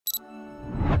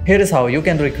Here is how you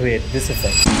can recreate this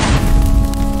effect.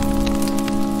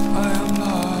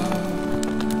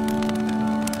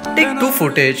 Take two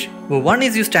footage where one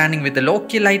is you standing with the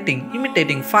low-key lighting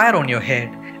imitating fire on your head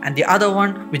and the other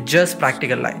one with just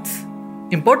practical lights.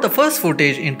 Import the first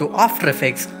footage into After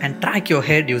Effects and track your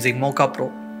head using Mocha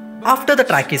Pro. After the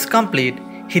track is complete,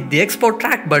 hit the Export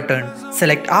Track button,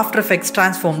 select After Effects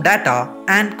Transform Data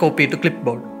and copy to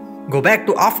clipboard. Go back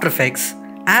to After Effects,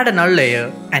 add a null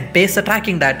layer and paste the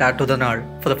tracking data to the null.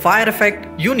 For the fire effect,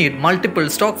 you need multiple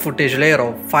stock footage layer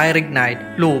of fire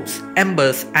ignite, loops,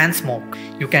 embers and smoke.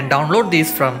 You can download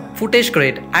these from Footage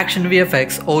Crate, Action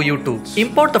VFX or YouTube.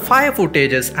 Import the fire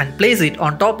footages and place it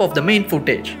on top of the main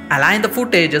footage. Align the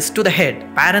footages to the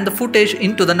head, parent the footage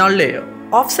into the null layer.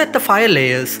 Offset the fire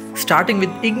layers, starting with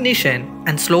ignition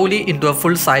and slowly into a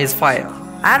full-size fire.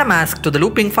 Add a mask to the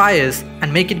looping fires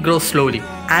and make it grow slowly.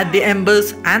 Add the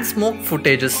embers and smoke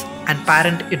footages and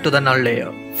parent it to the null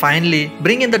layer. Finally,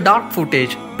 bring in the dark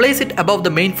footage, place it above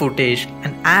the main footage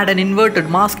and add an inverted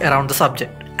mask around the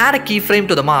subject. Add a keyframe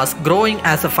to the mask growing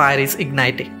as the fire is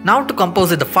igniting. Now to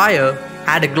composite the fire,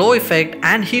 add a glow effect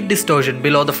and heat distortion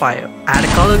below the fire. Add a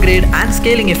color grade and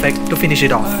scaling effect to finish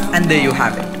it off. And there you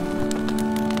have it.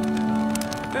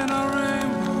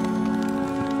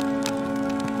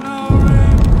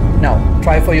 Now,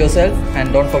 try for yourself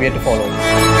and don't forget to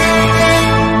follow.